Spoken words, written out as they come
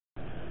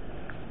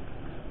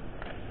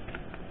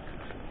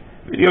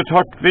Video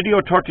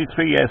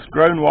 33S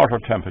groundwater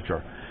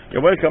temperature.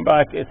 You're welcome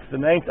back. It's the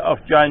 9th of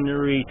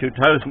January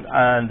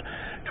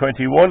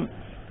 2021.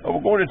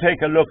 We're going to take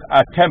a look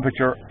at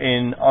temperature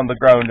on the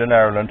ground in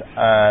Ireland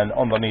and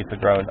underneath the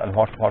ground and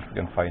what we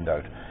can find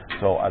out.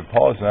 So I'll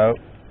pause now.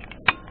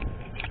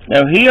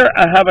 Now here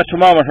I have a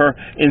thermometer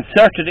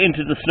inserted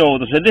into the snow.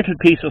 There's a little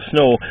piece of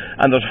snow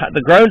and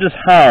the ground is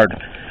hard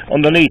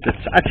underneath.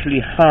 It's actually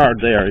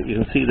hard there. You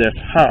can see there it's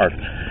hard.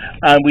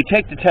 And we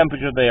take the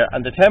temperature there,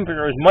 and the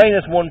temperature is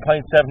minus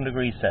 1.7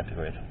 degrees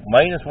centigrade.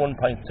 Minus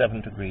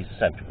 1.7 degrees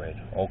centigrade.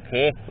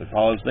 Okay, we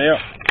pause there.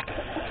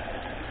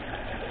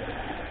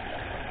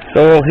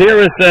 So here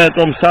is the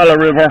Drumsalla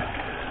River,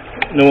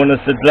 known as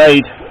the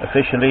Glide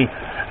officially,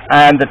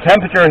 and the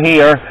temperature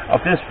here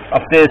of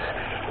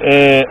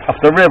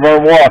the river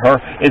water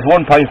is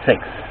 1.6.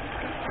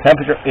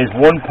 Temperature is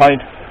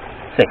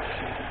 1.6.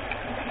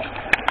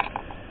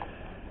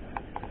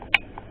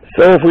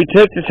 So if we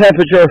take the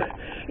temperature,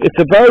 it's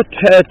about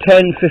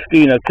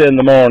 10:15, I'd say, in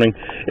the morning.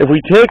 If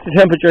we take the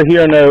temperature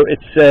here now,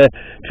 it's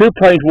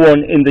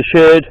 2.1 in the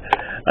shade,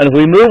 and if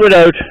we move it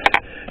out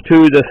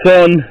to the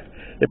sun,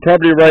 it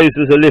probably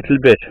rises a little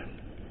bit.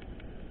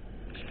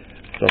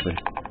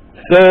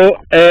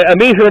 So a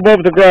metre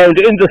above the ground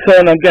in the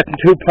sun, I'm getting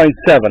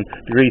 2.7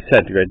 degrees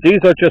centigrade. These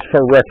are just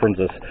for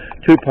references.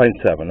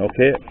 2.7,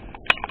 okay?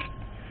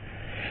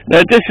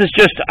 Now this is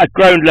just at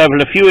ground level,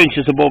 a few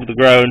inches above the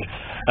ground,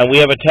 and we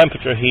have a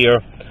temperature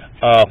here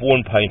of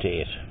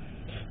 1.8.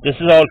 This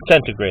is all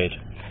centigrade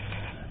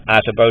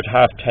at about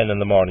 10:30 in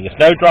the morning. It's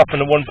now dropping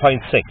to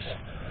 1.6,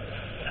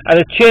 and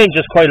it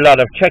changes quite a lot.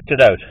 I've checked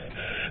it out.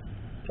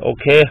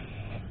 Okay,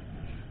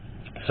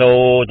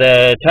 so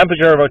the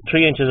temperature about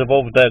 3 inches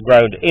above the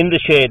ground in the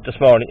shade this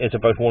morning is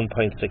about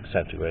 1.6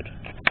 centigrade.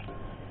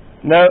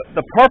 Now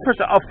the purpose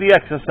of the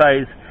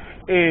exercise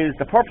is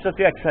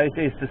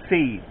to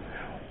see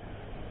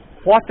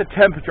what the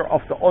temperature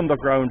of the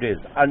underground is.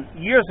 And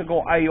years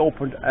ago I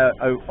opened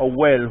a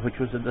well which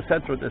was in the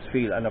centre of this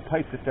field, and I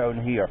piped it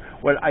down here.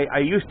 Well, I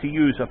used to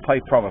use a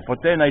pipe from it,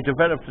 but then I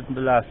developed it in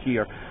the last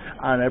year,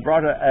 and I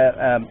brought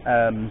a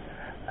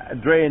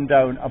drain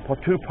down and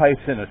put 2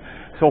 pipes in it.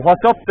 So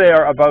what's up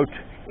there about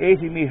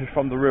 80 metres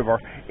from the river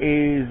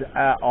is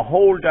a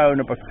hole down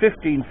about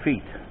 15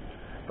 feet,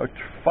 about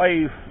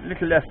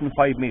little less than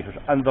 5 metres,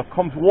 and there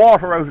comes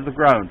water out of the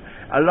ground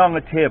along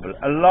a table,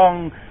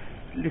 along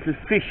little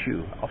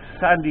fissure of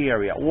sandy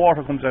area.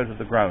 Water comes out of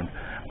the ground,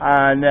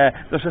 and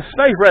there's a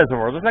slight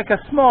reservoir. There's like a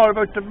small,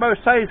 about the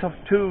size of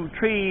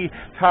 2-3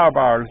 tar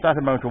barrels, that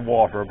amount of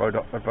water, about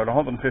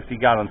 150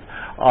 gallons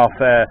of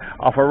a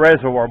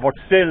reservoir. But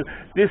still,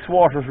 this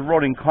water is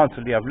running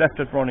constantly. I've left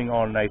it running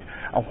all night,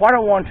 and what I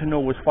want to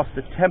know is what's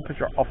the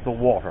temperature of the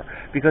water,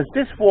 because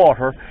this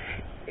water,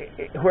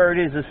 where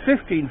it is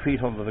 15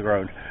 feet under the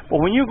ground,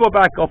 but when you go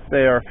back up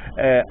there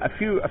a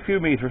few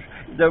meters,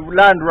 the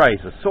land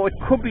rises, so it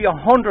could be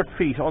 100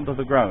 feet under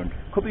the ground,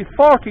 could be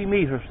 40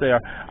 meters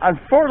there, and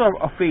further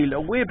afield,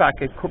 way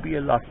back, it could be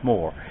a lot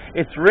more.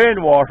 It's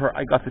rainwater.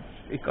 I got the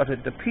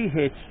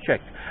pH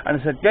checked, and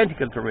it's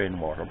identical to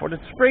rainwater, but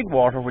it's spring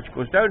water which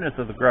goes down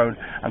into the ground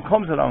and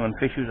comes along in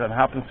fissures and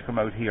happens to come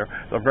out here.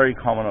 They're very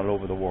common all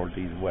over the world,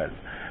 these wells.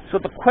 So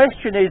the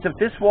question is, if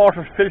this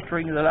water is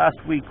filtering in the last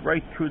week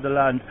right through the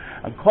land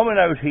and coming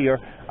out here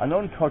and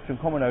untouched and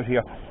coming out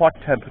here, what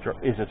temperature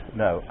is it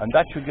now? And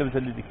that should give us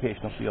an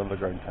indication of the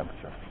underground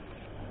temperature.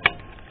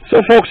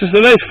 So folks, it's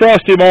a nice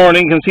frosty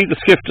morning. You can see the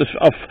skift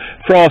of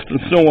frost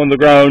and snow on the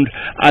ground,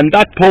 and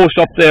that post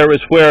up there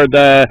is where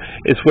the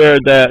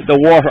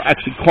water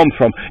actually comes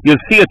from.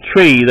 You'll see a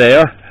tree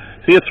there.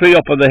 See a tree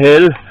up on the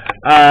hill,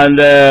 and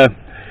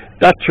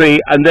that tree,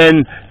 and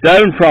then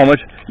down from it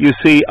you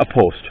see a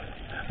post.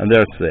 And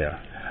there it's there,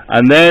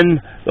 and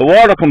then the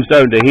water comes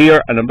down to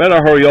here, and I better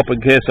hurry up in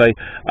case I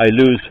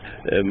lose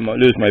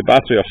my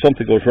battery or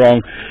something goes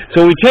wrong.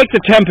 So we take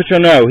the temperature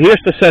now. Here's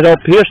the setup.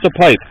 Here's the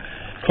pipe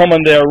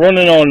coming there,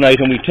 running all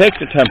night, and we take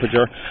the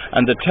temperature,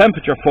 and the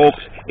temperature,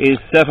 folks, is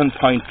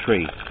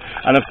 7.3.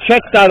 And I've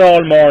checked that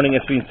all morning.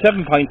 It's been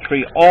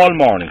 7.3 all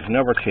morning,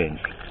 never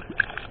changed.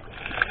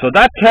 So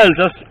that tells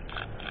us,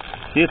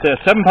 see it there,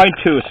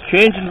 7.2. It's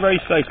changing very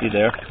slightly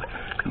there.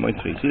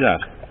 7.3. See that?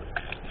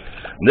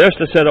 There's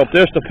the setup,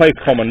 there's the pipe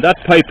coming. That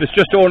pipe is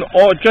just over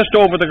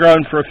the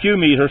ground for a few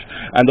metres,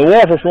 and the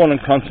water's running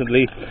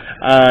constantly.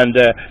 And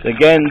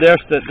again,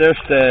 there's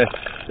the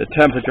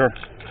temperature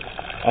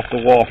of the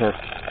water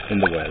in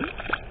the well.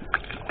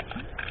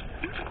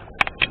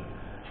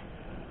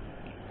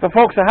 So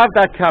folks, I have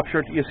that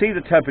captured. You see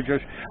the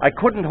temperatures. I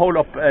couldn't hold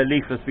up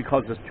leaflets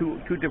because it's too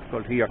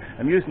difficult here.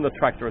 I'm using the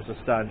tractor as a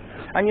stand.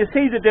 And you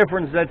see the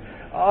difference that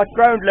at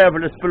ground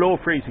level it's below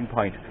freezing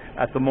point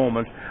at the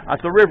moment. At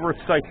the river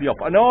it's slightly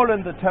up. And all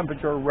in the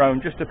temperature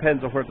around just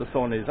depends on where the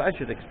sun is. As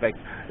you'd expect,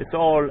 it's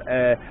all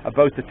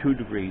about the 2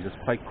 degrees. It's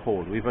quite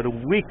cold. We've had a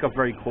week of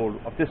very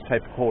cold, of this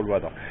type of cold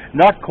weather.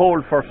 Not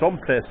cold for some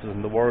places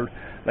in the world,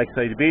 like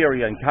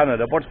Siberia and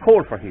Canada, but it's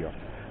cold for here.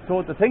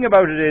 So the thing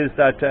about it is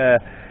that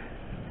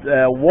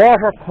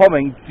water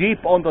coming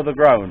deep under the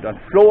ground and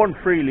flowing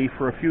freely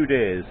for a few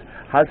days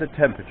has a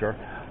temperature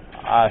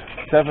at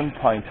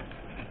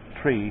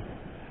 7.3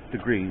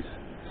 degrees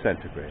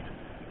centigrade,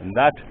 and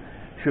that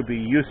should be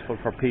useful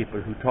for people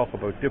who talk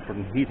about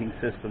different heating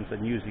systems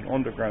and using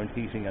underground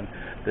heating and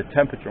the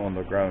temperature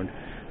underground.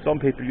 Some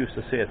people used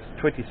to say it's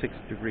 26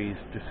 degrees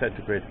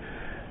centigrade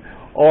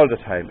all the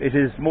time. It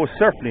is most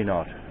certainly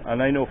not,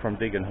 and I know from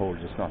digging holes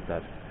it's not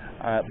that.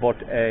 But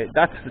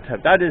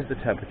that is the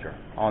temperature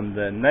on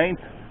the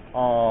 9th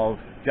of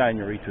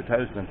January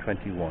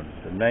 2021.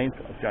 The 9th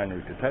of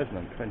January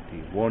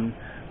 2021,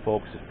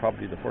 folks, is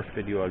probably the first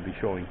video I'll be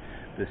showing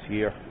this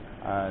year.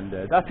 And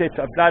that's it.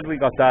 I'm glad we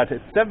got that.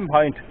 It's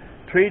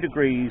 7.3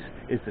 degrees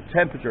is the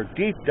temperature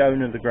deep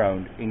down in the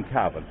ground in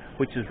Cavan,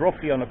 which is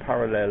roughly on a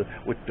parallel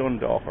with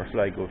Dundalk or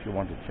Sligo if you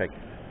want to check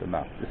the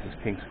map. This is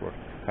Kingsford,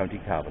 County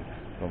Cavan,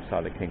 from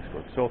Sala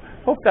Kingsford. So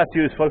hope that's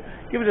useful.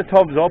 Give it a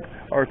thumbs up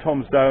or a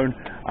thumbs down,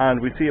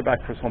 and we'll see you back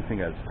for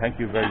something else.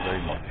 Thank you very,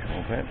 very much.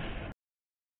 Okay.